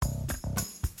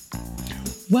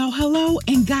Well, hello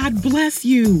and God bless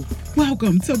you.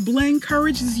 Welcome to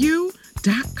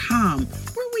blencouragesyou.com,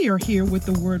 where we are here with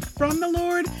the word from the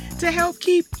Lord to help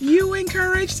keep you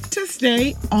encouraged to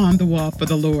stay on the wall for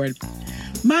the Lord.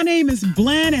 My name is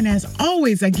Blen, and as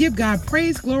always, I give God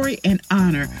praise, glory, and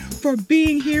honor for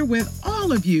being here with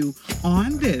all of you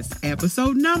on this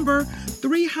episode number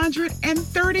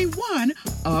 331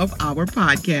 of our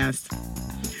podcast.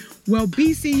 Well,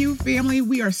 BCU family,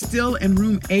 we are still in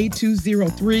room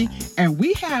A203, and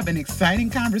we have an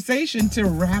exciting conversation to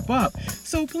wrap up.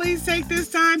 So please take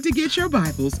this time to get your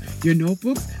Bibles, your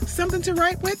notebooks, something to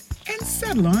write with, and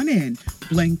settle on in.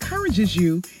 Blen Encourages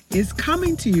You is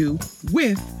coming to you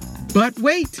with But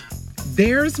Wait,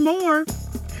 There's More.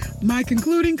 My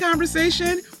concluding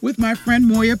conversation with my friend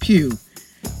Moya Pugh.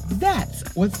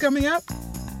 That's what's coming up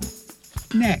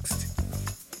next.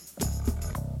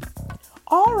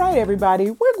 All right, everybody,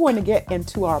 we're going to get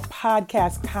into our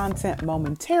podcast content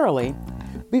momentarily.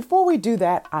 Before we do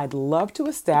that, I'd love to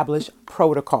establish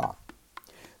protocol.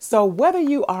 So whether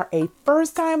you are a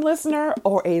first-time listener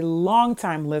or a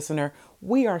long-time listener,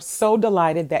 we are so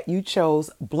delighted that you chose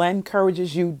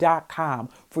blencouragesyou.com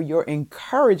for your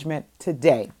encouragement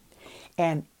today.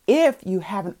 And if you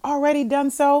haven't already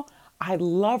done so, I'd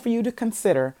love for you to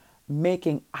consider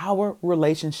making our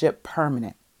relationship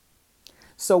permanent.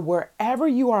 So wherever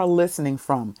you are listening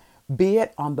from, be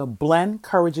it on the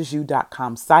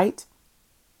blencouragesyou.com site,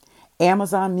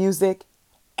 Amazon Music,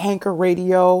 Anchor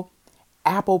Radio,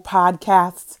 Apple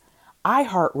Podcasts,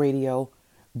 iHeartRadio,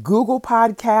 Google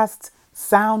Podcasts,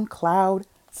 SoundCloud,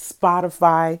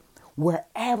 Spotify,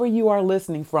 wherever you are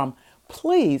listening from,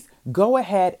 please go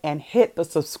ahead and hit the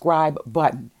subscribe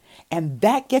button. And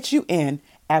that gets you in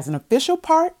as an official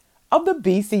part of the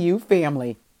BCU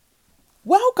family.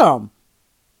 Welcome.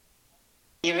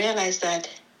 You realize that,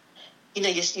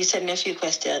 you sent me a few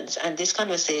questions, and this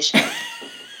conversation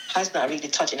has not really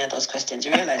touched any of those questions.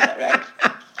 You realize that, right?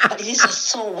 But it is just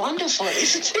so wonderful,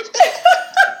 isn't it?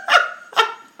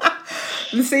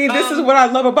 See, this is what I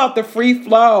love about the free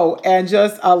flow and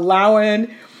just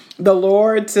allowing the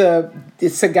Lord to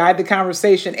guide the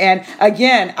conversation. And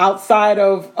again, outside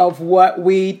of what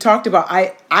we talked about,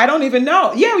 I don't even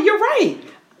know. Yeah, you're right.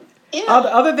 Yeah.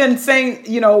 Other than saying,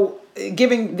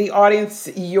 giving the audience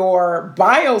your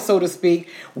bio, so to speak,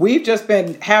 we've just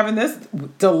been having this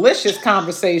delicious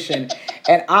conversation,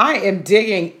 and I am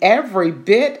digging every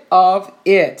bit of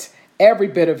it. Every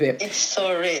bit of it. It's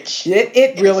so rich.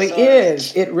 It really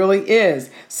is. It really is.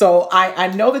 So I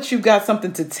know that you've got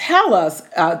something to tell us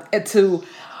to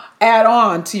add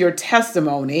on to your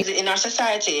testimony. In our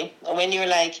society, when you're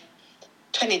like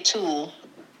 22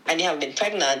 and you haven't been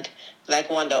pregnant,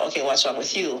 wonder, okay, what's wrong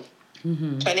with you?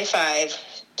 Mm-hmm. 25,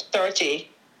 30,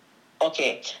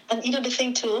 okay. And the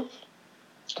thing too,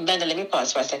 Brenda, let me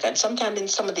pause for a second. Sometimes in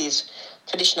some of these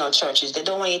traditional churches, they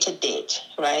don't want you to date,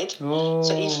 right? Oh.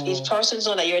 So if persons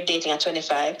know that you're dating at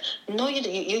 25, no,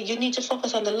 you need to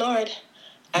focus on the Lord.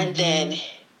 And then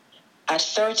at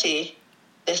 30,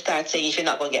 they start saying, if you're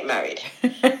not going to get married. You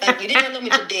didn't allow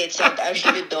me to date, so I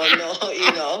really don't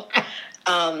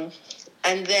know,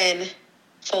 And then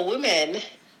for women,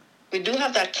 we do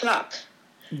have that clock.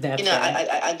 That's right.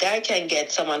 A guy can get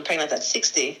someone pregnant at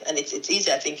 60, and it's easy.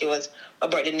 I think it was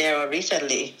Robert De Niro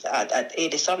recently at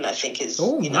 80-something, I think, as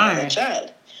a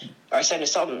child. Or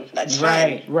 70-something. That's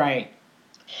fine. Right.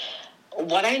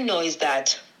 What I know is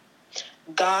that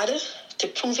God, to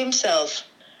prove himself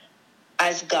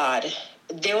as God,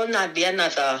 there will not be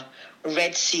another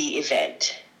Red Sea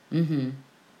event. Mm-hmm.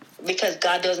 Because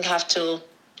God doesn't have to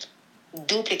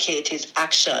duplicate his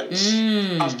actions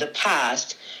of the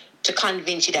past to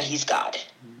convince you that he's God.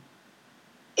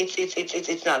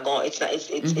 It's not going.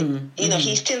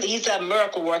 He's a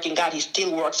miracle working God. He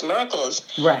still works miracles,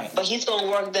 right? But he's going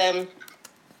to work them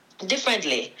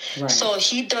differently. Right. So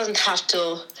he doesn't have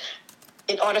to.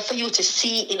 In order for you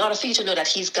to know that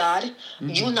he's God,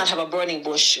 you will not have a burning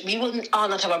bush. We will all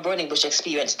not have a burning bush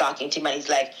experience talking to him, and he's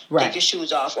like, take your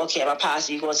shoes off. Okay, I'm a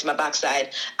pastor. You go and see my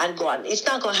backside and go on. It's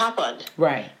not going to happen.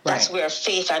 Right. That's where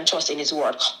faith and trust in his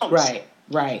word comes.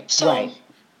 Right. So,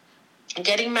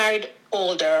 getting married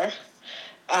older,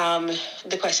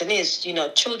 the question is,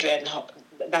 children,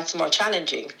 that's more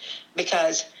challenging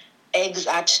because eggs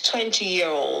at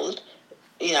 20-year-old,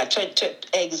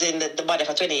 eggs in the body of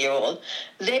a 20-year-old,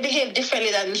 they behave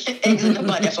differently than eggs in the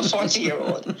body of a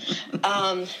 40-year-old.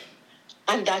 And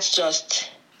that's just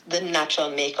the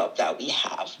natural makeup that we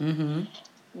have. Mm-hmm.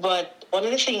 But one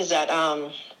of the things that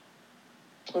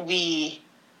we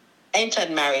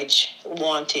entered marriage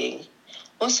wanting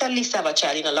was to at least have a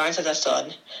child. Lawrence has a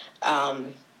son.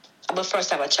 I'm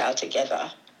first have a child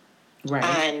together. Right.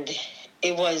 And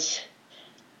it was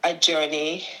a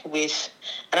journey with,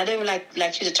 and I don't even like to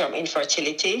use the term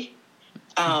infertility,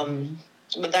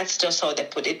 but that's just how they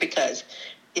put it, because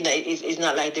it's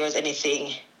not like there was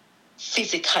anything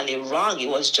physically wrong. It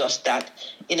was just that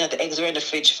the eggs were in the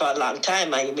fridge for a long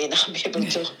time, and you may not be able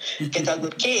to get a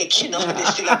good cake. They still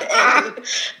have the egg.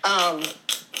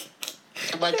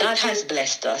 But God has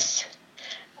blessed us.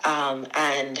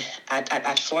 And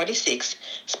at 46,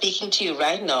 speaking to you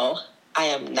right now, I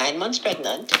am 9 months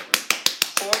pregnant,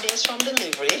 4 days from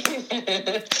delivery.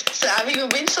 So I've even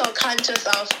been so conscious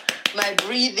of my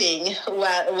breathing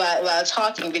while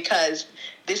talking, because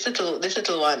this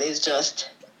little one is just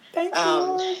Thank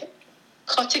you.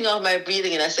 cutting off my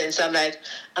breathing in a sense. I'm like,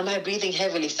 am I breathing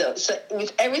heavily? So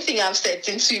with everything I've said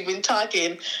since we've been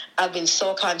talking, I've been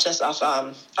so conscious of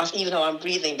even how I'm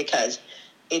breathing, because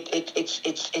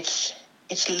it's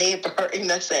labor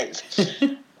in a sense.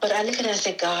 But I look at it and I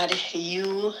say, God,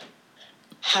 you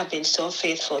have been so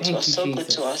faithful to us, so Jesus.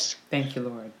 good to us. Thank you,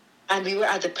 Lord. And we were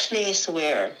at the place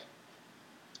where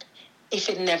if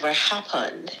it never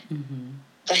happened,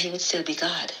 that he would still be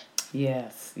God.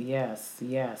 Yes, yes,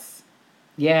 yes.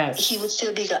 Yes. He would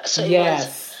still be God. So it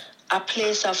was a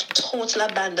place of total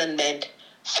abandonment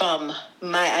from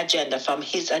my agenda, from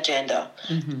his agenda,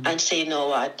 and say, you know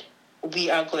what? We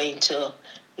are going to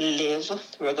live.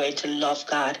 We're going to love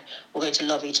God. We're going to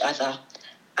love each other.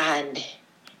 And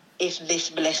if this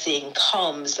blessing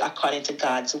comes according to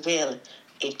God's will,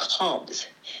 it comes.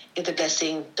 If the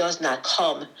blessing does not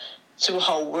come through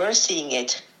how we're seeing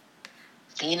it,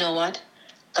 you know what?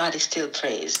 God is still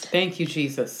praised. Thank you,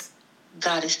 Jesus.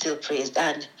 God is still praised.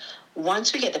 And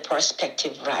once we get the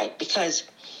perspective right, because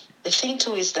the thing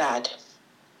too is that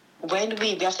when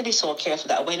we have to be so careful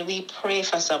that when we pray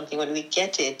for something, when we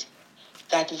get it,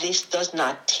 that this does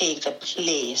not take the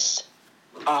place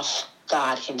of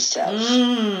God himself.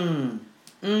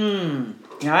 Now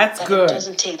that's that good. It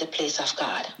doesn't take the place of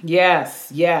God. Yes,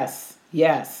 yes,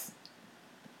 yes.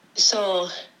 So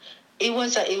it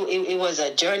was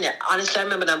a journey. Honestly, I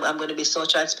remember, I'm going to be so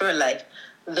transparent, like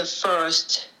the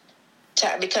first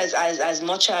time, because as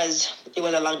much as it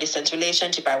was a long distance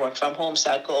relationship, I worked from home,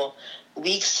 so I'd go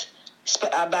weeks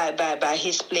by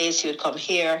his place. He would come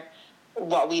here.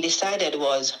 What we decided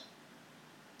was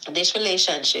this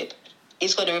relationship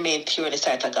is going to remain pure in the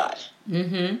sight of God.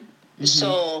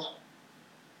 So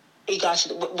it got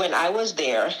when I was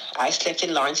there, I slept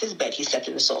in Lawrence's bed. He slept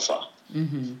in the sofa.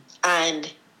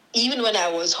 And even when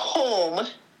I was home,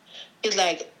 he's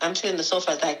like, I'm sitting in the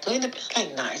sofa. I was like, go in the bed.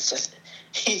 Like, nah, it's just,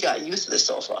 he got used to the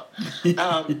sofa.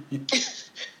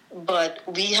 But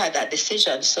we had that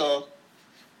decision. So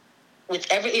with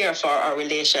every area of our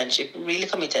relationship, really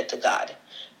committed to God.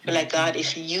 We're like, God,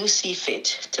 if you see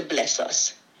fit to bless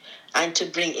us and to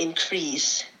bring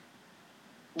increase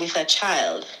with a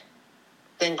child,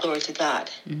 then glory to God.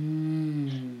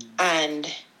 And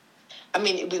I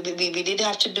mean, we did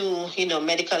have to do,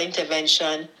 medical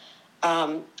intervention.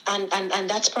 And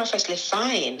that's perfectly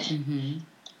fine.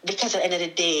 Because at the end of the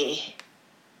day,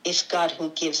 it's God who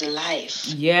gives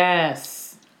life.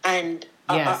 Yes. And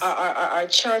our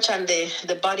church and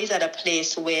the body's at a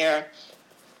place where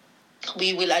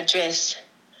we will address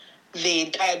the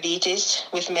diabetes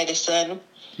with medicine,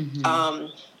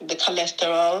 the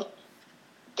cholesterol,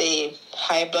 the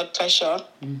high blood pressure.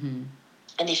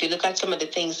 And if you look at some of the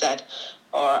things that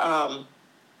our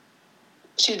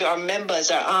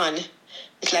members are on,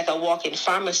 it's like a walk-in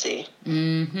pharmacy.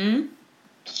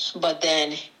 But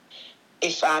then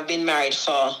if I've been married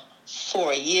for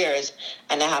 4 years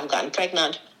and I haven't gotten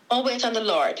pregnant, I'll wait on the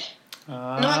Lord. No,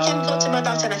 I can go to my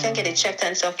doctor and I can get it checked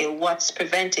and say, okay, what's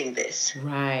preventing this?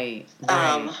 Right.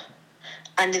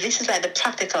 And this is like the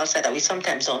practical side that we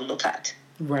sometimes don't look at.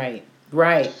 Right.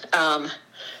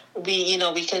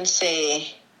 We can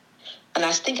say, and I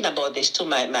was thinking about this too,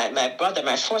 my brother,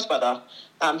 my fourth brother,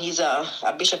 he's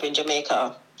a bishop in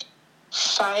Jamaica.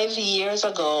 5 years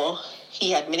ago,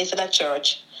 he had ministered at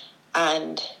church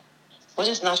and was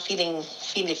just not feeling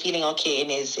okay in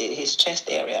his chest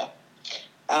area.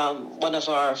 One of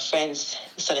our friends,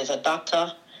 his son is a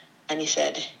doctor, and he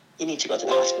said, you need to go to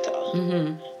the hospital.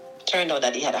 Turned out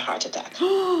that he had a heart attack.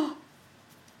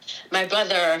 My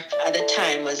brother at the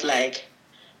time was like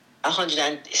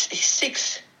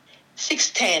 106,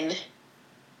 6'10",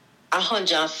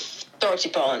 130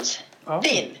 pounds,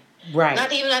 thin. Right.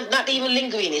 Not even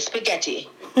linguine, spaghetti,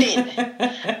 thin.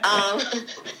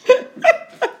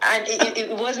 And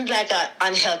it wasn't like an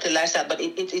unhealthy lifestyle, but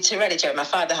it's hereditary. My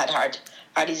father had heart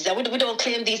disease. We don't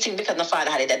claim these things because my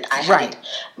father had it and I had it.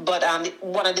 But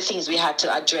one of the things we had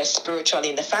to address spiritually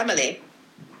in the family,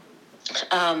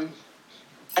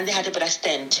 and they had to put a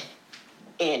stent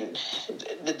in.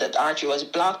 The artery was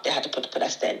blocked. They had to put a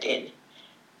stent in.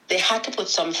 They had to put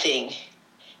something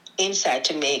inside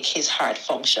to make his heart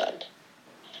function.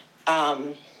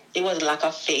 It was a lack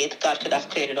of faith. God could have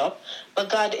cleared it up, but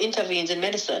God intervenes in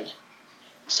medicine.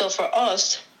 So for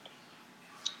us,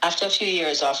 after a few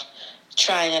years of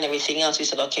trying and everything else, we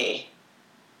said, okay,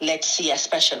 let's see a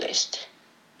specialist.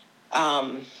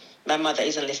 My mother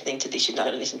isn't listening to this. She's not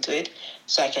going to listen to it.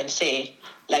 So I can say,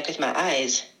 like with my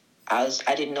eyes,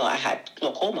 I didn't know I had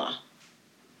glaucoma.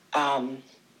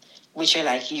 Which are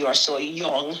like, you are so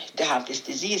young to have this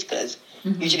disease, because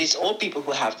usually it's old people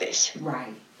who have this.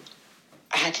 Right.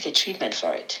 I had to get treatment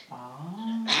for it.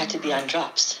 Oh. I had to be on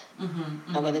drops.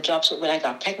 And when I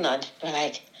got pregnant, they're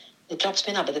like, the drops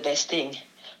may not be the best thing.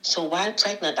 So while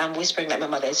pregnant, I'm whispering like my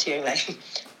mother is hearing, like,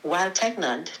 while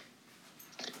pregnant,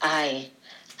 I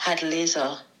had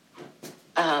laser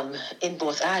in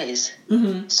both eyes.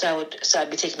 So I'd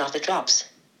be taking off the drops.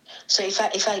 So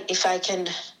if I can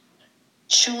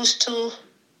choose to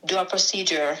do a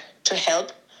procedure to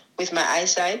help with my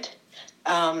eyesight,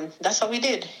 that's what we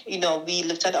did. We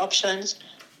looked at options,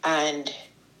 and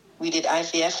we did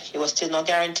IVF. It was still no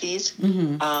guarantees.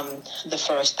 The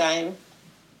first time,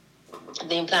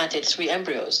 they implanted 3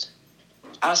 embryos.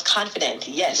 I was confident,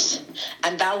 yes.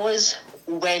 And that was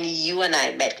when you and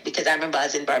I met, because I remember I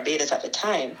was in Barbados at the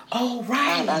time. Oh,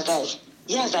 right. And I was like,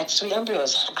 yeah, it's like 3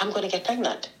 embryos. I'm going to get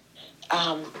pregnant.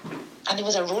 And it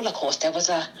was a roller coaster. It was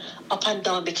a up and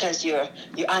down, because you're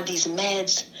on these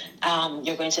meds.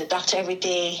 You're going to the doctor every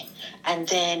day, and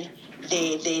then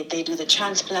they do the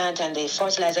transplant and they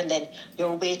fertilize, and then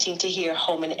you're waiting to hear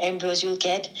how many embryos you'll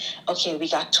get. Okay, we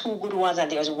got 2 good ones, and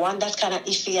there's one that's kind of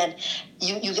iffy, and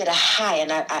you get a high.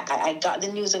 And I got the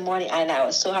news in the morning, and I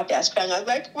was so happy. I was crying. I was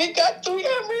like, we got 3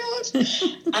 embryos.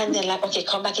 And then like, okay,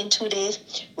 come back in 2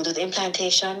 days. We'll do the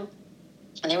implantation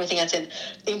and everything. I said,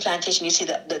 the implantation, you see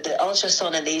the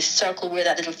ultrasound, and they circle where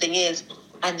that little thing is,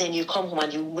 and then you come home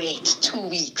and you wait 2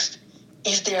 weeks.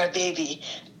 Is there a baby?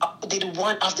 Did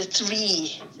one of the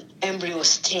 3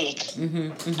 embryos take?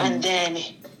 And then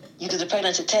you do the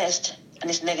pregnancy test, and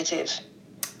it's negative.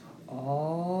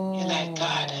 Oh. You're like,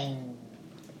 God.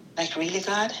 Like, really,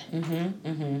 God?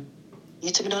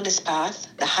 You took me down this path,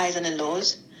 the highs and the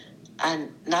lows,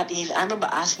 and not even, I remember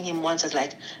asking him once, I was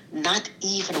like, not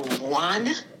even one?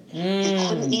 You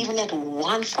couldn't even let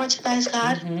one fertilize,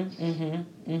 God? And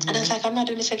I was like, I'm not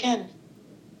doing this again.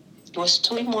 It was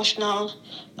too emotional,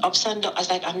 ups and downs. I was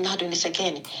like, I'm not doing this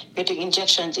again. You're doing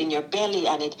injections in your belly,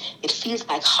 and it feels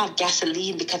like hot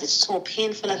gasoline because it's so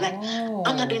painful. I was like,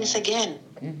 I'm not doing this again.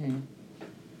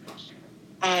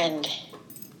 And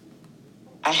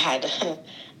I had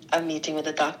a meeting with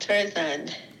the doctors,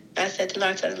 and I said to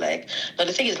Lawrence, I was like, no,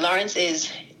 the thing is, Lawrence is,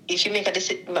 if you make a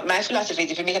decision, my philosophy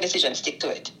is, if you make a decision, stick to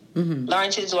it.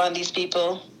 Lawrence is one of these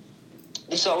people,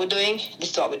 this is what we're doing,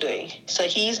 this is what we're doing. So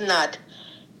he's an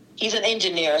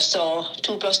engineer, so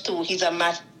 2 plus 2, he's a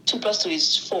math, 2 plus 2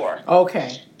 is 4.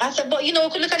 Okay. I said, but we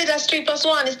could look at it as 3 plus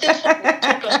 1, it's still 4, 2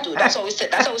 plus 2, that's what we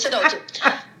said out to.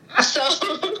 So,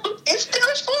 it's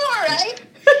still 4, right?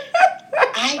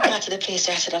 I got to the place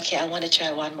where I said, okay, I want to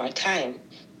try one more time.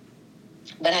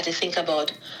 But I had to think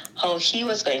about how he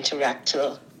was going to react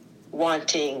to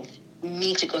wanting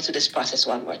me to go through this process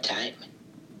one more time.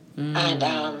 And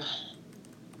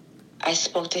I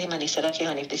spoke to him, and he said, okay,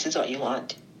 honey, if this is what you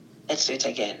want, let's do it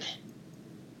again.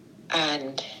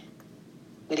 And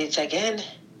we did it again.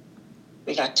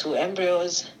 We got 2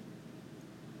 embryos.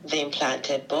 They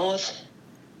implanted both.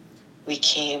 We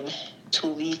came 2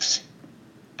 weeks.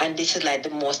 And this is like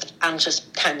the most anxious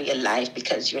time of your life,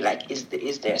 because you're like,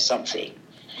 is there something?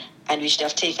 And we should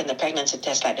have taken the pregnancy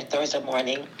test like the Thursday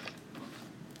morning.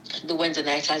 The Wednesday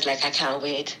night, I was like, I can't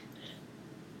wait.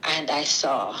 And I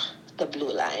saw the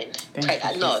blue line. Pregnant.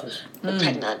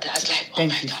 I was like, oh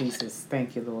Thank my you, God. Jesus.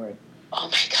 Thank you, Lord. Oh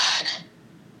my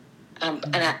God.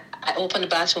 And I opened the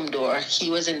bathroom door.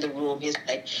 He was in the room. He's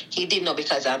like, he didn't know,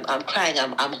 because I'm crying.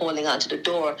 I'm holding on to the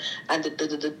door, and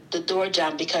the door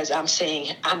jammed, because I'm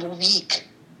saying I'm weak.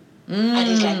 And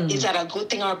he's like, is that a good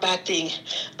thing or a bad thing?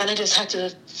 And I just had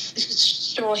to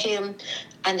show him,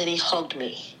 and then he hugged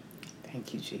me.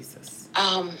 Thank you, Jesus.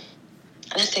 And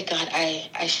I said, God,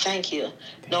 I thank you.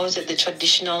 No, is it the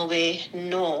traditional way?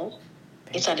 No,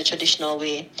 it's not the traditional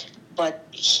way. But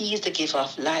he is the giver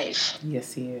of life.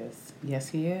 Yes, he is. Yes,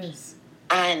 he is.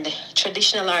 And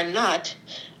traditional or not,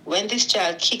 when this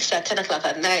child kicks at 10 o'clock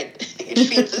at night, it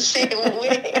feels the same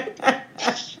way.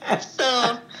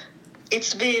 So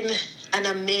it's been an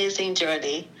amazing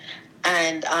journey.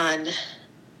 And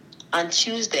on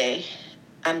Tuesday,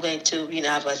 I'm going to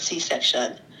have a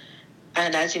C-section.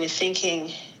 And as you were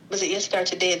thinking, was it yesterday or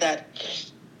today that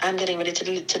I'm getting ready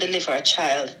to deliver a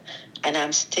child, and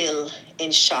I'm still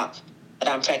in shock that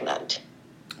I'm pregnant.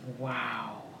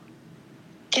 Wow.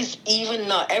 Because even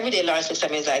now, every day Lauren says to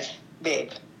me, is like,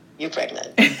 babe, you're pregnant.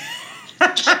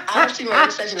 I was seeing my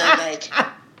research and I was like,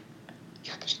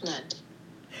 you're pregnant.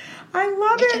 I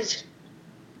love because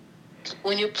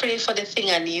when you pray for the thing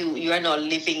and you are not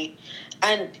living,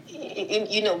 and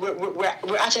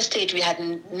we're at a stage we had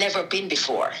never been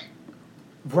before.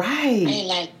 Right. And you're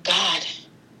like, God.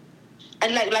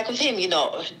 And like with him,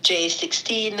 Jay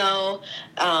 16 now,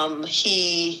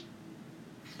 he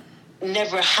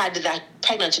never had that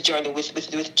pregnancy journey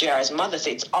with JR's mother,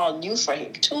 so it's all new for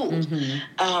him too.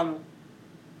 Mm-hmm.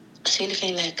 So you're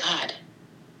looking like, God,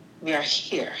 we are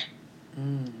here.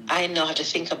 I know how to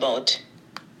think about,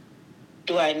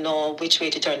 do I know which way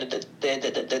to turn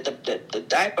the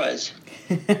diapers?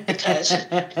 Because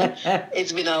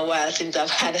it's been a while since I've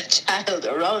had a child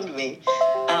around me.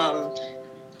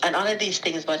 And all of these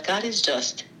things, but God is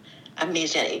just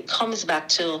amazing. It comes back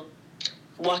to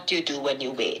what you do when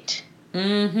you wait.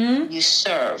 Mm-hmm. You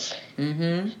serve.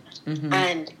 Mm-hmm. Mm-hmm.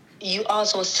 And you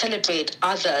also celebrate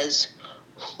others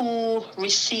who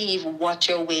receive what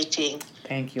you're waiting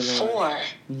Thank you, for. Lord.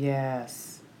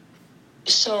 Yes.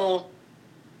 So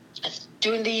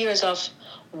during the years of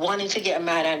wanting to get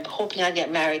married and hoping I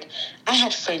get married, I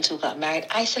had friends who got married.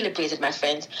 I celebrated my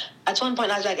friends. At one point,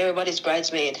 I was like everybody's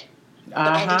bridesmaid. But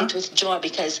I did it with joy,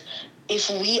 because if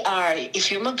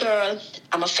you're my girl,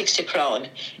 I'm going to fix your crown.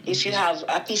 If you have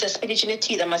a piece of spinach in your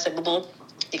teeth, I'm going to say, boo,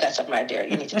 you got something right there.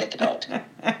 You need to get it out.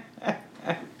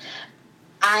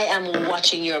 I am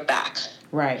watching your back.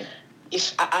 Right.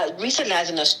 If I recently I was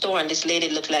in a store and this lady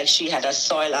looked like she had a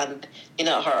soil on,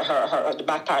 her the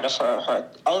back part of her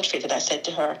outfit, and I said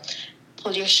to her,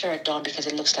 pull your shirt down because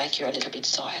it looks like you're a little bit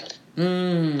soiled.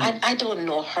 I don't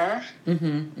know her.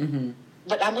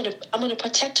 But I'm gonna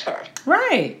protect her.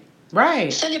 Right.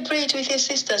 Celebrate with your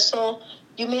sister. So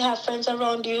you may have friends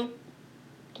around you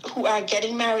who are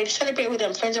getting married. Celebrate with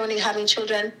them. Friends around you having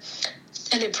children.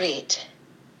 Celebrate.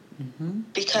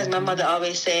 Because my mother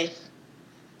always say,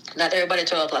 not everybody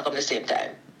 12 o'clock at the same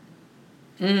time.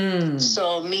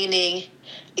 So meaning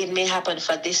it may happen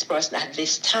for this person at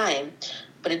this time,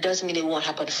 but it doesn't mean it won't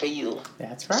happen for you.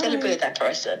 That's right. Celebrate that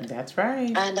person. That's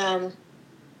right. And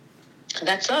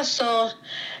that's us. So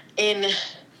in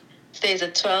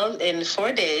 12, in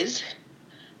 4 days,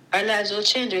 our lives will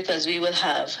change, because we will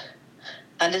have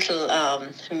a little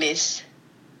miss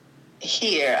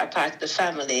here, a part of the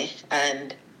family,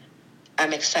 and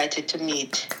I'm excited to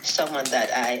meet someone that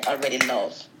I already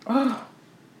love. I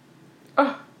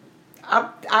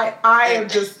am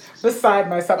just beside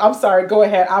myself. I'm sorry. Go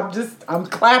ahead. I'm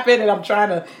clapping and I'm trying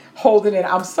to hold it in.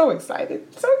 I'm so excited.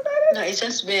 No,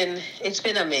 it's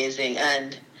been amazing.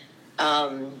 And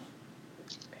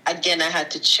again, I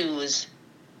had to choose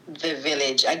the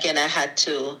village. Again, I had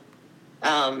to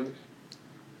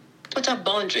put up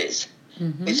boundaries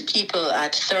with people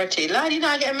at 30. Lord,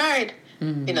 I get married.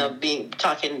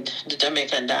 Talking the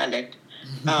Jamaican dialect.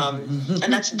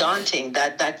 And that's daunting,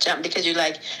 that jump, because you're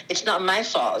like, it's not my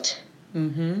fault.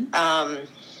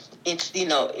 It's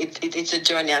it's a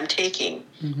journey I'm taking.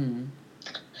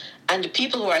 And the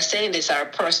people who are saying this are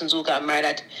persons who got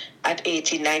married at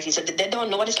 18, 19, so they don't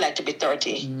know what it's like to be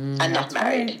 30 and not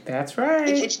married. Right. That's right.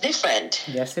 It's different.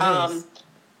 Yes, it is.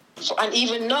 And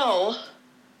even though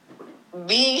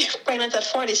being pregnant at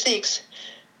 46,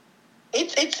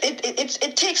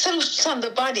 it takes a lot on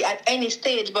the body at any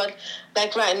stage, but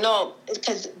like right now,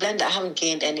 because Glenda, I haven't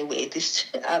gained any weight.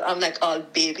 I'm like all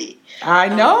baby. I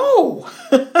know.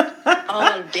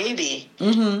 All baby.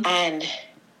 And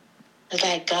it's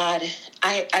like, God,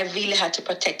 I really had to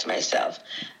protect myself.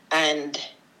 And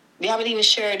we haven't even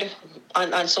shared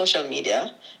on social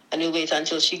media, and we wait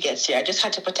until she gets here. I just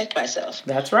had to protect myself.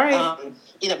 That's right.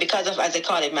 Because of, as they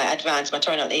call it, my advanced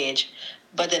maternal age.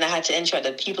 But then I had to ensure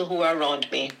that people who were around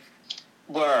me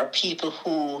were people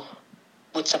who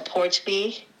would support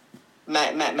me.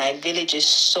 My village is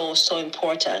so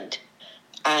important.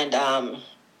 And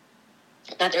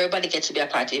not everybody gets to be a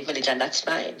part of a village, and that's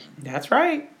fine. That's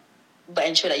right. But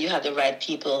ensure that you have the right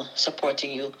people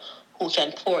supporting you, who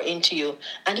can pour into you,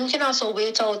 and who can also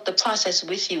wait out the process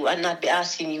with you and not be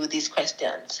asking you these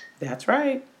questions. That's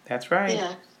right.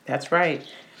 Yeah. That's right.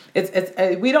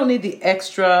 It's we don't need the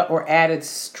extra or added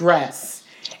stress.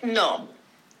 No.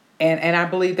 And I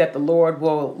believe that the Lord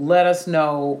will let us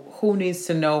know who needs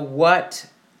to know what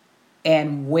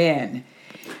and when.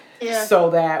 Yeah.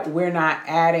 So that we're not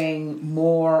adding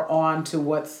more on to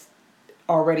what's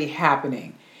already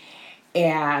happening.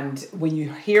 And when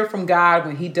you hear from God,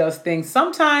 when he does things,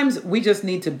 sometimes we just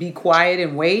need to be quiet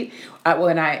and wait.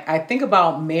 When I think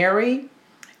about Mary,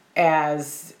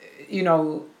 as you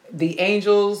know, the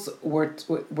angels were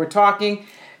talking.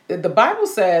 The Bible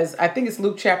says, I think it's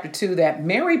Luke chapter 2, that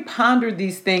Mary pondered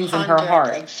these things in her 100,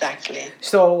 heart. exactly.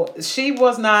 So she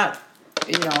was not,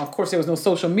 of course there was no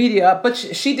social media, but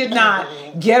she did not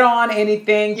get on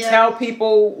anything, tell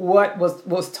people what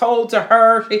was told to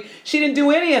her. She didn't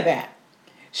do any of that.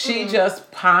 She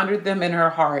just pondered them in her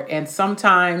heart. And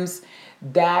sometimes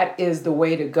that is the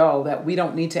way to go, that we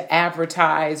don't need to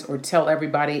advertise or tell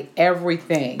everybody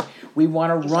everything. We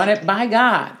want to run it by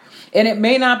God. And it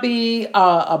may not be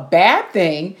a bad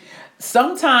thing.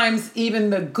 Sometimes even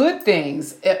the good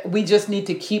things, we just need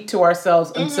to keep to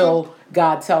ourselves until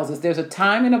God tells us. There's a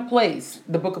time and a place.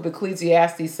 The book of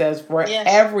Ecclesiastes says for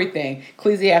everything.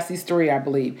 Ecclesiastes 3, I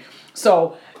believe.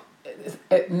 So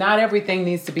not everything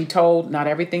needs to be told, not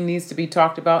everything needs to be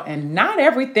talked about, and not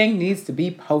everything needs to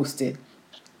be posted.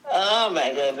 Oh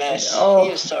my goodness.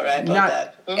 You're so right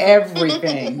about that.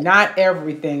 Everything. Not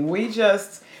everything. They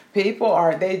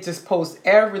just post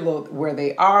every little where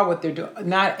they are, what they're doing.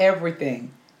 Not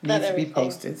everything needs to be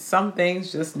posted. Some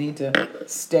things just need to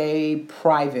stay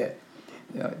private.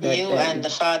 And the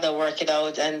Father work it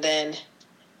out, and then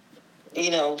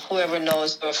whoever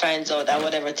knows or finds out at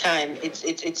whatever time,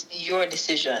 it's your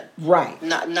decision. Right.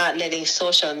 Not letting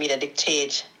social media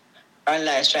dictate our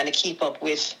lives, trying to keep up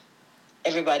with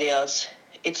everybody else.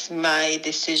 It's my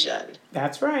decision.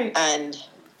 That's right. And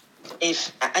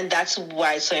that's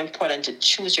why it's so important to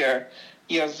choose your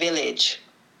village.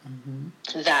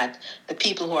 That the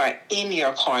people who are in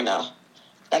your corner,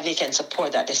 that they can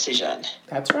support that decision.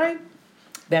 That's right.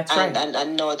 That's right.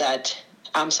 And know that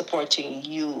I'm supporting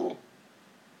you.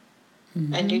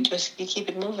 And you keep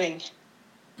it moving.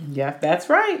 Yeah, that's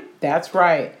right. That's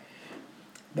right.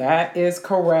 That is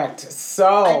correct. So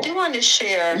I do want to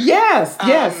share. Yes.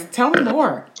 Tell me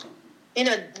more.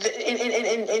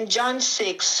 In John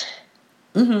 6,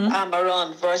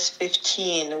 around verse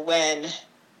 15, when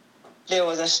there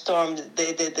was a storm,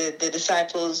 the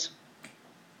disciples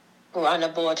were on a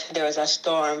boat. There was a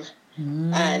storm,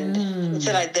 and it's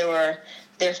like they were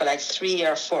there for like 3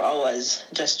 or 4 hours,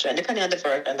 just trying, depending on the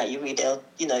version that you read,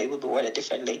 it would be worded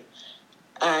differently.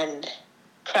 And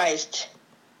Christ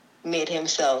made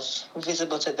himself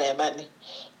visible to them, and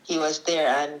he was there,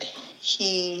 and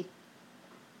he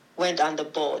went on the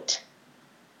boat,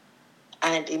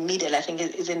 and immediately, I think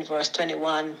it's in verse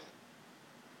 21,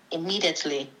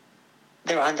 immediately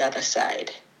they're on the other side.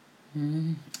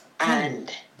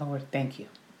 And Lord, thank you.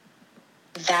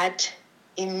 That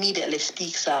immediately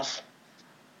speaks of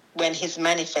when his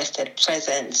manifested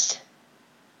presence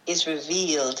is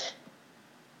revealed,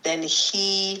 then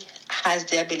he has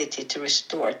the ability to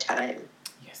restore time.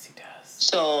 Yes, he does.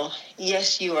 So,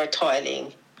 yes, you are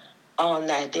toiling all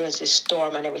night. There's this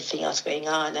storm and everything else going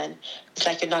on, and it's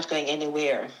like you're not going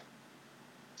anywhere.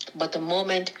 But the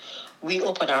moment we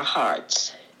open our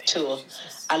hearts to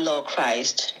allow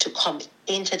Christ to come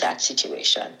into that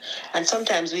situation, and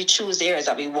sometimes we choose areas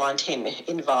that we want him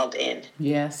involved in.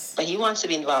 Yes. But he wants to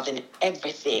be involved in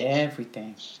everything.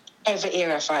 Every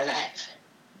area of our life.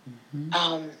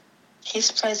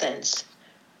 His presence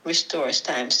restores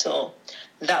time. So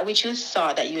that which you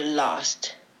thought that you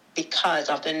lost because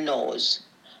of the no's,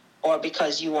 or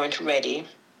because you weren't ready,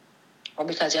 or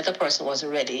because the other person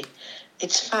wasn't ready,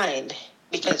 it's fine.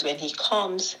 Because when he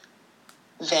comes,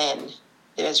 then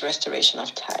there's restoration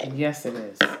of time. Yes, it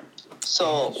is.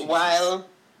 So while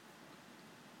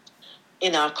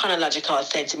in a chronological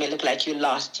sense, it may look like you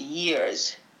lost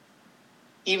years,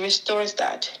 he restores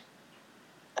that.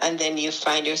 And then you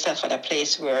find yourself at a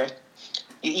place where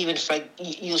you even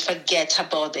you'll forget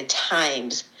about the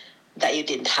times that you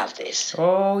didn't have this.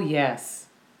 Oh, yes.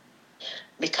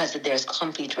 Because there's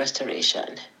complete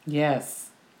restoration. Yes.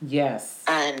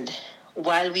 And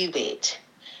while we wait,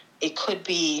 it could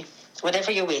be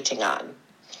whatever you're waiting on.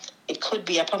 It could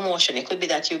be a promotion. It could be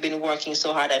that you've been working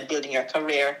so hard at building your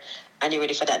career and you're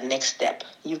ready for that next step.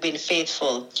 You've been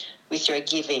faithful with your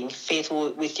giving,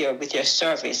 faithful with your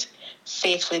service,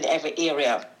 faithful in every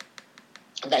area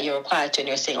that you're required to, and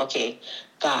you're saying, okay,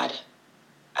 God,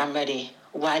 I'm ready.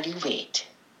 While you wait,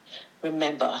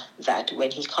 remember that when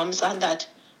he comes on that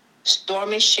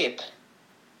stormy ship,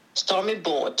 stormy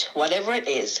boat, whatever it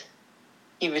is,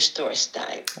 he restores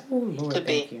time. Oh, Lord, could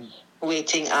be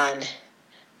waiting on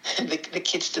the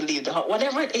kids to leave the house,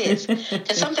 whatever it is.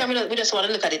 And sometimes we just want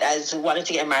to look at it as wanting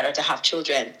to get married or to have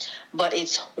children. But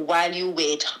it's while you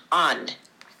wait on.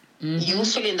 You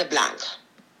fill in the blank.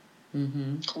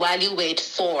 While you wait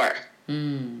for.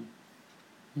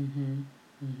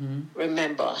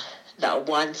 Remember that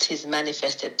once His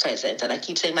manifested presence, and I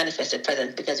keep saying manifested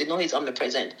presence because you know He's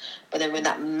omnipresent, but then when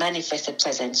that manifested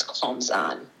presence comes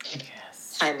on,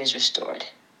 Yes. time is restored.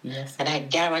 Yes. And I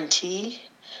guarantee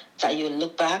that you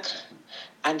look back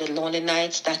and the lonely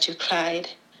nights that you cried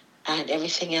and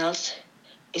everything else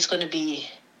is going to be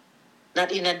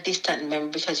not in a distant memory,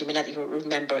 because you may not even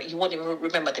remember. You won't even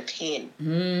remember the pain.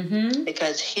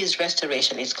 Because His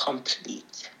restoration is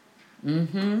complete.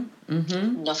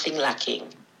 Nothing lacking.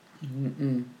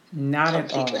 Not at all.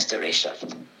 Complete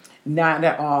restoration. Not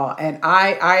at all. And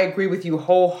I agree with you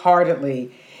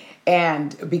wholeheartedly.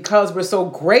 And because we're so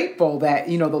grateful that,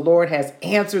 the Lord has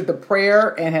answered the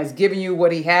prayer and has given you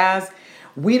what He has,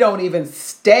 we don't even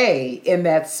stay in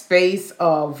that space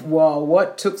of, well,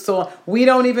 what took so long? We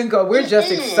don't even go. We're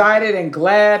just excited and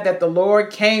glad that the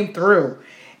Lord came through.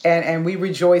 And we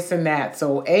rejoice in that.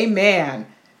 So amen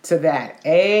to that.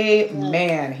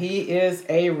 Amen. He is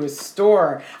a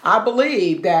restorer. I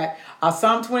believe that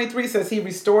Psalm 23 says He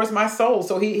restores my soul.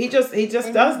 So he just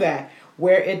does that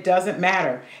where it doesn't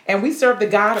matter. And we serve the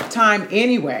God of time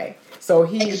anyway. So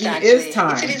he is time.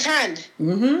 It's in His hand.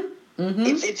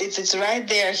 It's right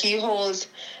there. He holds,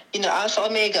 Alpha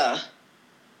Omega.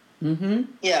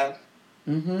 Yeah.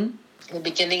 The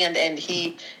beginning and the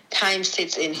end. Time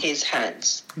sits in His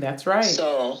hands. That's right.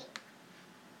 So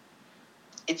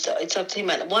it's up to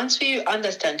Him. And once we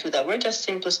understand too that we're just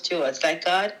simple stewards, like,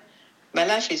 God, my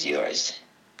life is yours.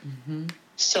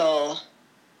 So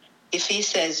if He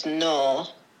says no,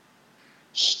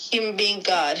 Him being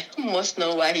God must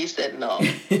know why He said no.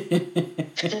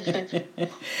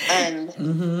 And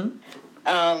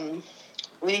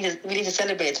we need to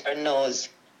celebrate our no's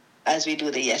as we do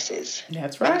the yeses.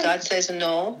 That's right. When God says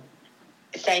no,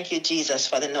 thank you, Jesus,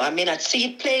 for the no. I may not see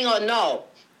it playing out now.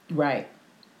 Right.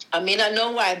 I may not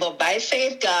know why, but by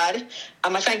faith, God,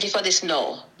 I'm going to thank you for this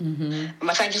no. I'm going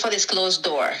to thank you for this closed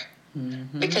door.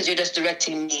 Because you're just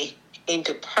directing me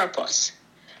into purpose.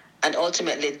 And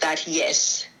ultimately, that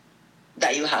yes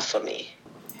that you have for me.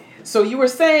 So you were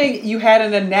saying you had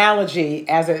an analogy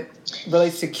as it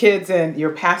relates to kids and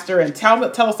your pastor, and tell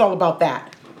us all about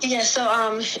that. Yeah,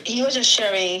 so he was just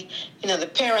sharing,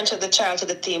 the parent took the child to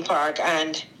the theme park,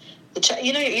 and the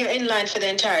you're in line for the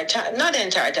entire time, not the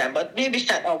entire time, but maybe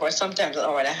an hour, sometimes an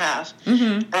hour and a half.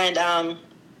 And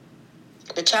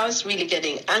the child's really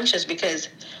getting anxious because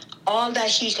all that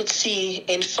he could see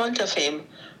in front of him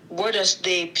were just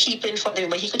the people in front of him,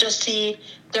 but he could just see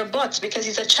their butts because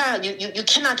he's a child. You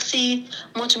cannot see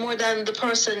much more than the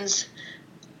person's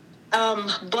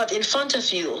butt in front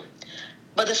of you.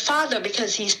 But the father,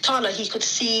 because he's taller, he could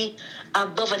see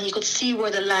above and he could see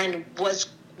where the line was,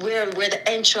 where the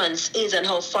entrance is and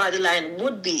how far the line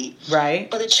would be. Right.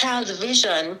 But the child's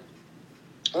vision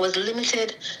was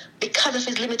limited because of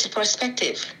his limited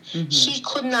perspective. He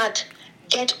could not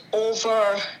get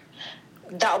over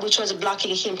that which was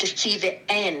blocking him to see the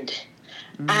end.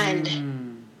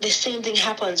 And the same thing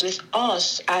happens with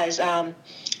us as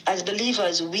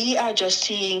believers. We are just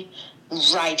seeing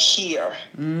right here.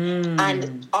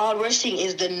 And all we're seeing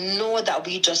is the no that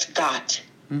we just got.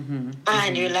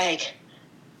 And you're like,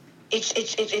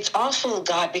 it's awful,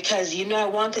 God, because I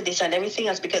wanted this and everything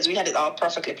else because we had it all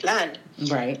perfectly planned.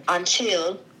 Right.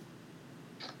 Until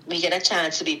we get a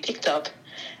chance to be picked up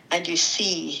and you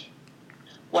see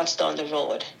what's down the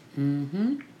road.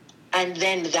 And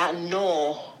then that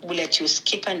no will let you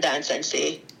skip and dance and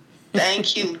say,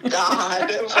 thank you, God,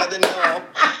 for the no.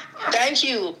 Thank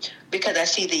you, because I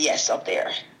see the yes up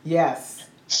there. Yes.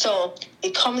 So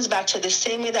it comes back to the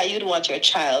same way that you'd want your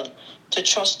child to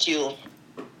trust you.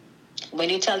 When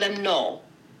you tell them no,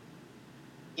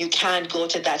 you can't go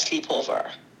to that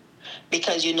sleepover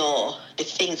because you know the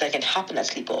things that can happen at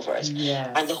sleepovers.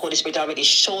 Yes. And the Holy Spirit already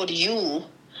showed you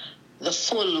the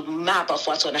full map of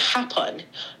what's going to happen.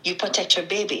 You protect your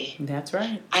baby. That's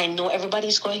right. I know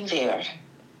everybody's going there.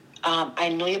 I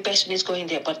know your best friend is going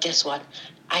there, but guess what?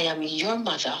 I am your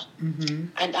mother.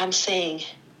 And I'm saying,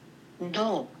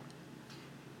 no.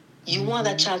 You want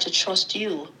that child to trust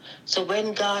you. So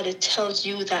when God tells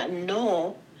you that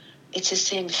no, it's the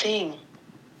same thing.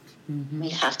 We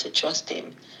have to trust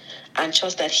Him. And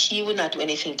trust that He will not do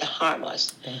anything to harm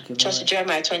us. Thank you, Trust Lord.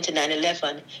 Jeremiah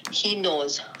 29:11. He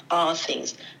knows all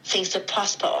things to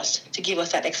prosper us, to give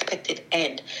us that expected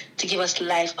end, to give us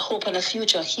life, hope, and a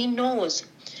future. He knows.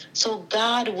 So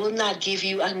God will not give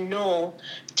you a no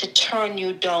to turn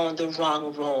you down the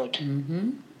wrong road.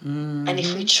 And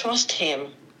if we trust Him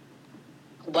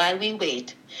while we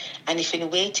wait, and if in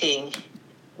waiting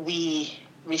we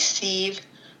receive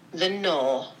the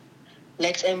no,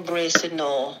 let's embrace the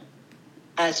no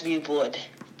as we would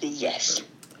the yes.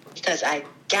 because I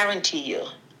guarantee you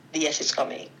the yes is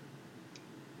coming.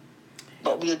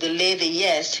 But we'll delay the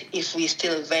yes if we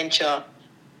still venture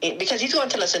in, because he's going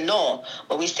to tell us a no,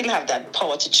 but we still have that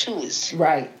power to choose.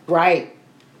 Right.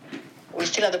 We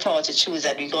still have the power to choose,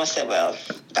 and we're going to say, well,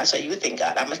 that's what you think,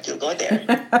 God. I'm going to still go there.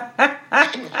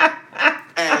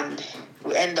 And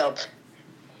we end up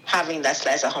having that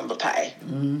slice of humble pie.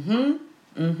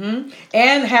 And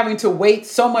having to wait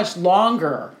so much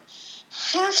longer.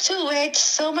 Have to wait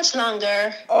so much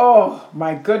longer. Oh,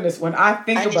 my goodness. When I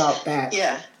think about that,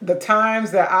 yeah, the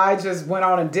times that I just went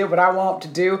on and did what I want to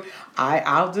do,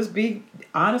 I'll just be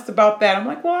honest about that. I'm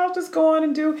like, well, I'll just go on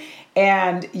and do.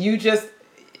 And you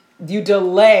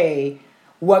delay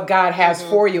what God has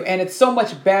for you. And it's so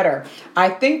much better. I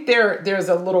think there's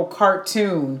a little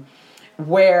cartoon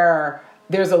where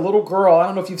there's a little girl, I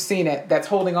don't know if you've seen it, that's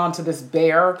holding on to this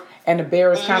bear. And the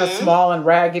bear is kind of small and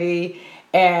raggedy.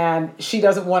 And she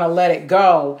doesn't want to let it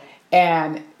go.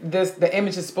 And the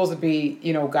image is supposed to be,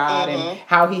 God and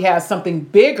how he has something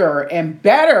bigger and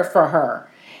better for her.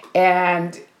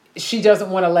 And she doesn't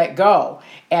want to let go.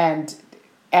 And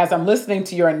as I'm listening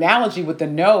to your analogy with the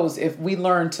nose, if we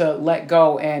learn to let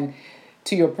go and,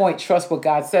 to your point, trust what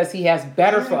God says he has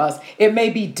better for us, it may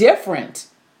be different.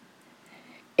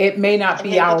 It may not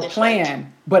be our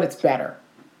plan, but it's better.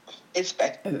 It's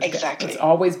better. Exactly. It's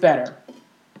always better.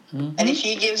 And if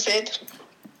he gives it,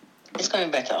 it's going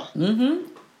better.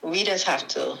 We just have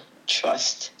to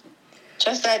trust.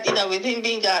 Trust that, with him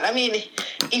being God. I mean,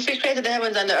 if he created the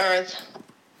heavens and the earth,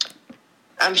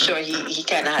 I'm sure he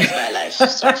kind of has my life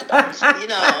sorted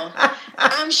out.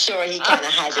 I'm sure he kind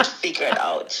of has it figured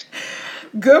out.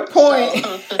 Good point.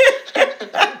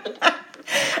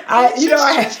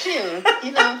 Trust him.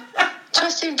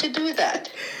 Trust him to do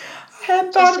that. I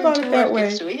hadn't thought about it that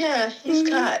way. Yeah, he's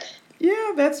God.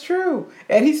 Yeah, that's true.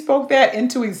 And he spoke that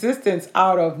into existence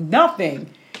out of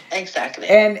nothing. Exactly.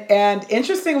 And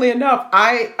interestingly enough,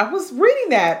 I was reading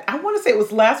that. I want to say it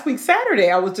was last week,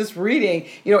 Saturday. I was just reading,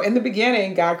 in the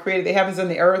beginning, God created the heavens and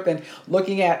the earth, and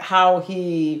looking at how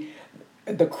the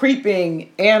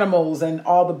creeping animals and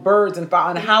all the birds and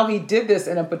how he did this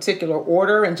in a particular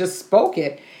order and just spoke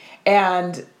it.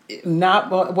 And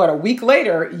not, a week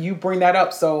later, you bring that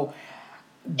up. So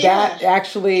that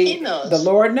actually, the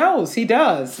Lord knows, he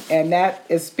does. And that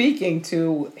is speaking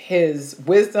to his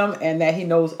wisdom and that he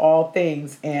knows all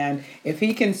things. And if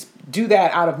he can do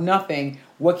that out of nothing,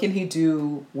 what can he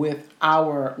do with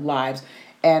our lives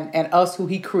and us who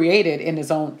he created in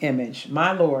his own image?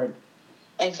 My Lord.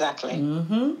 Exactly.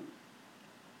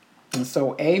 And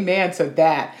so amen to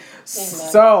that. Amen.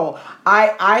 So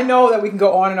I know that we can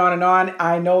go on and on and on.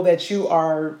 I know that you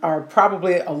are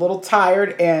probably a little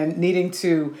tired and needing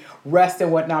to rest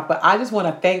and whatnot, but I just want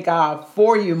to thank God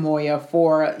for you, Moya,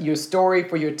 for your story,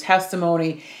 for your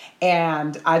testimony.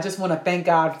 And I just want to thank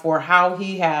God for how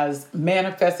he has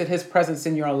manifested his presence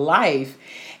in your life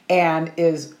and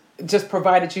is just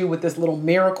provided you with this little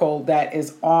miracle that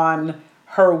is on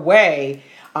her way.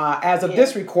 As of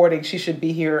this recording, she should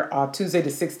be here Tuesday the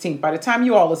 16th. By the time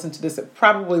you all listen to this, it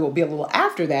probably will be a little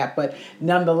after that. But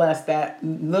nonetheless, that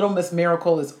little Miss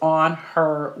Miracle is on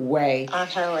her way. On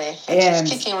her way. And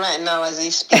she's kicking right now as we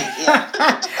speak.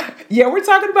 Yeah. Yeah, we're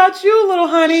talking about you, little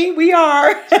honey. We are.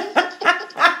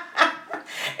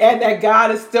 And that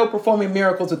God is still performing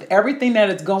miracles with everything that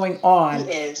is going on.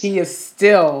 He is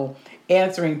still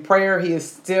answering prayer. He is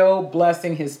still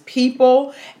blessing his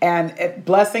people. And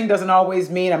blessing doesn't always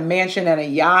mean a mansion and a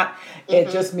yacht. It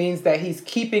just means that he's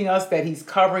keeping us, that he's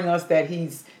covering us, that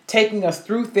he's taking us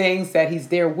through things, that he's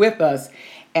there with us,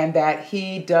 and that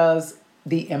he does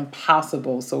the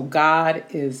impossible. So God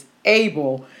is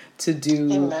able to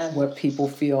do what people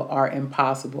feel are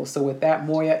impossible. So with that,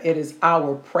 Moya, it is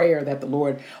our prayer that the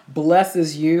Lord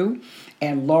blesses you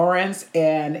and Lawrence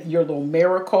and your little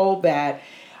miracle, that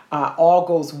all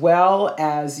goes well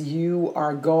as you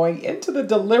are going into the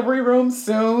delivery room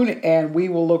soon, and we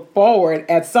will look forward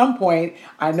at some point.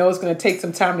 I know it's going to take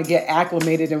some time to get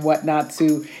acclimated and whatnot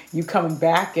to you coming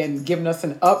back and giving us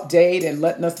an update and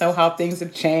letting us know how things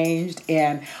have changed.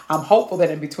 And I'm hopeful that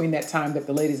in between that time that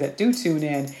the ladies that do tune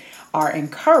in are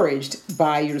encouraged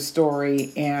by your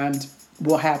story and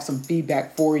will have some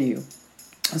feedback for you.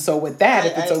 So with that,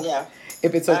 if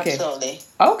it's okay. Absolutely.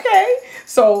 Okay.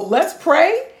 So let's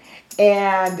pray.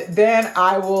 And then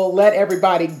I will let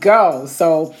everybody go.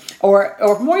 So, or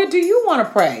Moya, do you want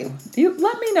to pray?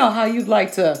 Let me know how you'd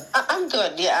like to. I'm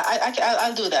good. Yeah,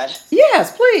 I'll do that.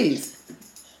 Yes, please.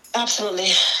 Absolutely.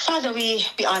 Father, we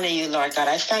honor you, Lord God.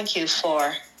 I thank you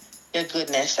for your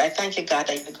goodness. I thank you, God,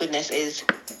 that your goodness is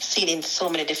seen in so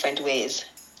many different ways.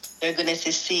 Your goodness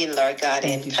is seen, Lord God,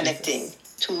 in connecting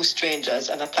two strangers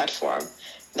on a platform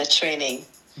in a training,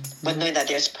 but knowing that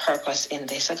there's purpose in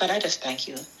this. So God, I just thank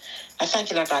you. I thank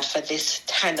you, Lord God, for this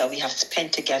time that we have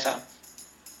spent together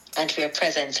and for your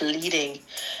presence leading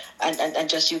and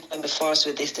just you going before us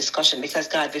with this discussion. Because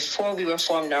God, before we were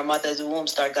formed in our mother's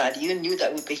wombs, Lord God, you knew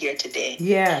that we'd be here today.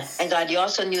 Yes. And God, you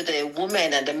also knew the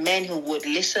women and the men who would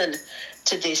listen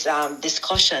to this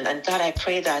discussion. And God, I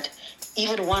pray that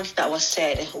even once that was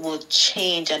said will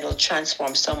change and will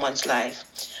transform someone's life.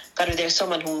 God, if there's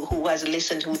someone who has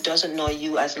listened, who doesn't know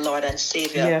you as Lord and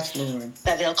Savior, yes, Lord,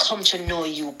 that they'll come to know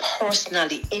you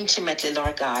personally, intimately,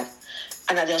 Lord God,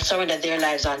 and that they'll surrender their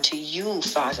lives unto you,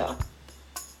 Father,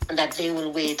 and that they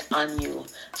will wait on you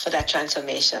for that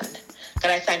transformation.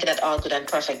 God, I thank you that all good and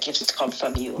perfect gifts come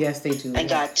from you. Yes, they do. And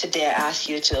God, today I ask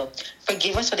you to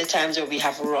forgive us for the times where we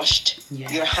have rushed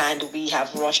your hand, we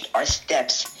have rushed our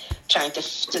steps, trying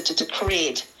to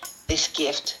create this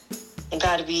gift. And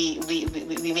God, we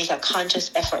make a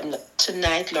conscious effort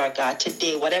tonight, Lord God,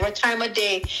 today, whatever time of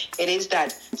day it is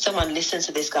that someone listens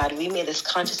to this, God, we made this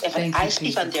conscious effort. I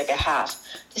speak on their behalf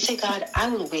to say, God, I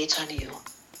will wait on you.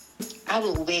 I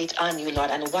will wait on you,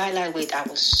 Lord. And while I wait, I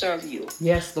will serve you.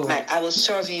 Yes, Lord. I will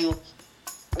serve you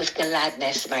with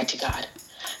gladness, mighty God.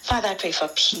 Father, I pray for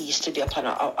peace to be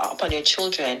upon your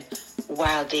children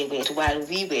while they wait, while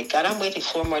we wait. God, I'm waiting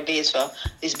 4 more days for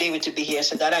this baby to be here.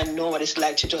 So God, I know what it's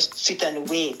like to just sit and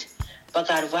wait. But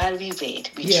God, while we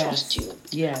wait, we trust you.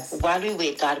 Yes. While we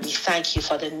wait, God, we thank you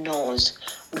for the no's.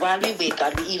 While we wait,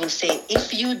 God, we even say,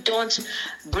 if you don't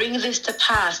bring this to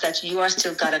pass, that you are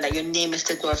still God and that your name is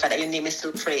still glorified, that your name is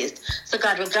still praised. So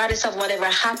God, regardless of whatever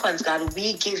happens, God,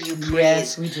 we give you praise.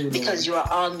 Yes, we do, Lord. Because you are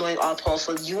all-knowing,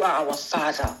 all-powerful. You are our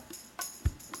Father.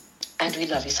 And we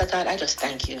love you. So God, I just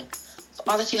thank you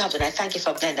for all that you have done. I thank you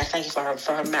for Glenda. I thank you for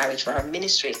her marriage, for her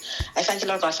ministry. I thank you,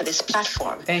 Lord God, for this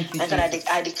platform. Thank you, and God,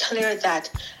 I declare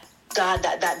that, God,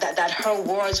 that her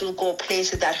words will go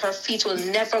places that her feet will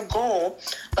never go,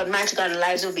 but mighty God,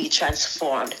 lives will be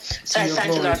transformed. So I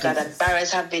thank you, Lord God, that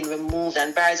barriers have been removed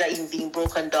and barriers are even being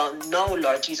broken down. No,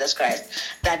 Lord Jesus Christ,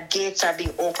 that gates are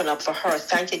being opened up for her.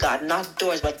 Thank you, God, not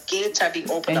doors, but gates are being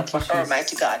opened up for her,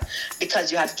 mighty God,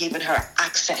 because you have given her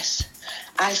access.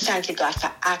 I thank you, God, for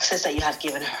access that you have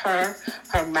given her,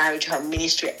 her marriage, her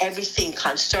ministry, everything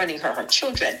concerning her, her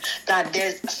children. God,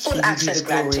 there's full access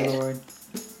granted. Lord.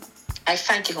 I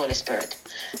thank you, Holy Spirit.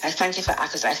 I thank you for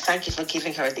access. I thank you for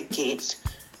giving her the gates,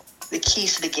 the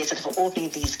keys to the gates, and for opening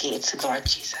these gates, Lord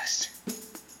Jesus.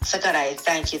 So, God, I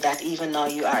thank you that even now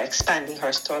you are expanding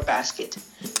her store basket.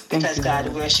 Because,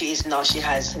 God, where she is now, she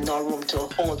has no room to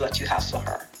hold what you have for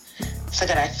her. So,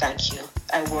 God, I thank you.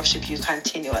 I worship you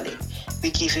continually.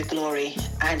 We give you glory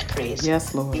and praise.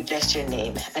 Yes, Lord. We bless your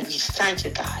name. And we thank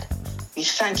you, God. We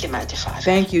thank you, mighty Father.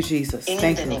 Thank you, Jesus.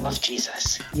 In the name of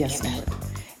Jesus. Yes, amen. Lord.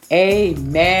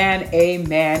 Amen,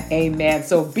 amen, amen.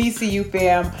 So BCU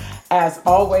fam, as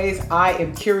always, I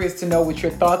am curious to know what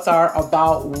your thoughts are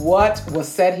about what was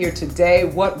said here today,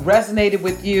 what resonated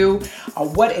with you,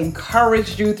 what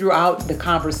encouraged you throughout the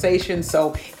conversation.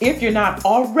 So if you're not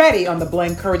already on the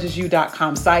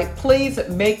blendencouragesyou.com site, please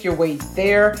make your way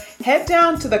there. Head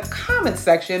down to the comment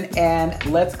section and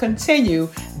let's continue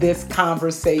this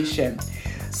conversation.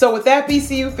 So with that,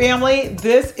 BCU family,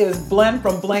 this is Blend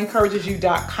from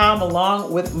BlendCourageSYou.com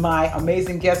along with my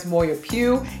amazing guest, Moya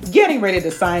Pugh, getting ready to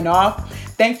sign off.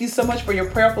 Thank you so much for your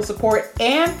prayerful support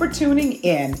and for tuning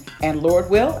in. And Lord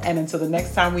will, and until the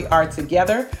next time we are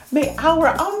together, may our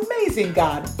amazing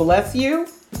God bless you,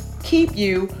 keep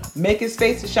you, make his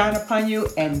face to shine upon you,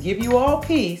 and give you all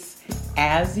peace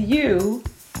as you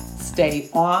stay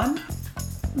on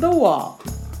the wall.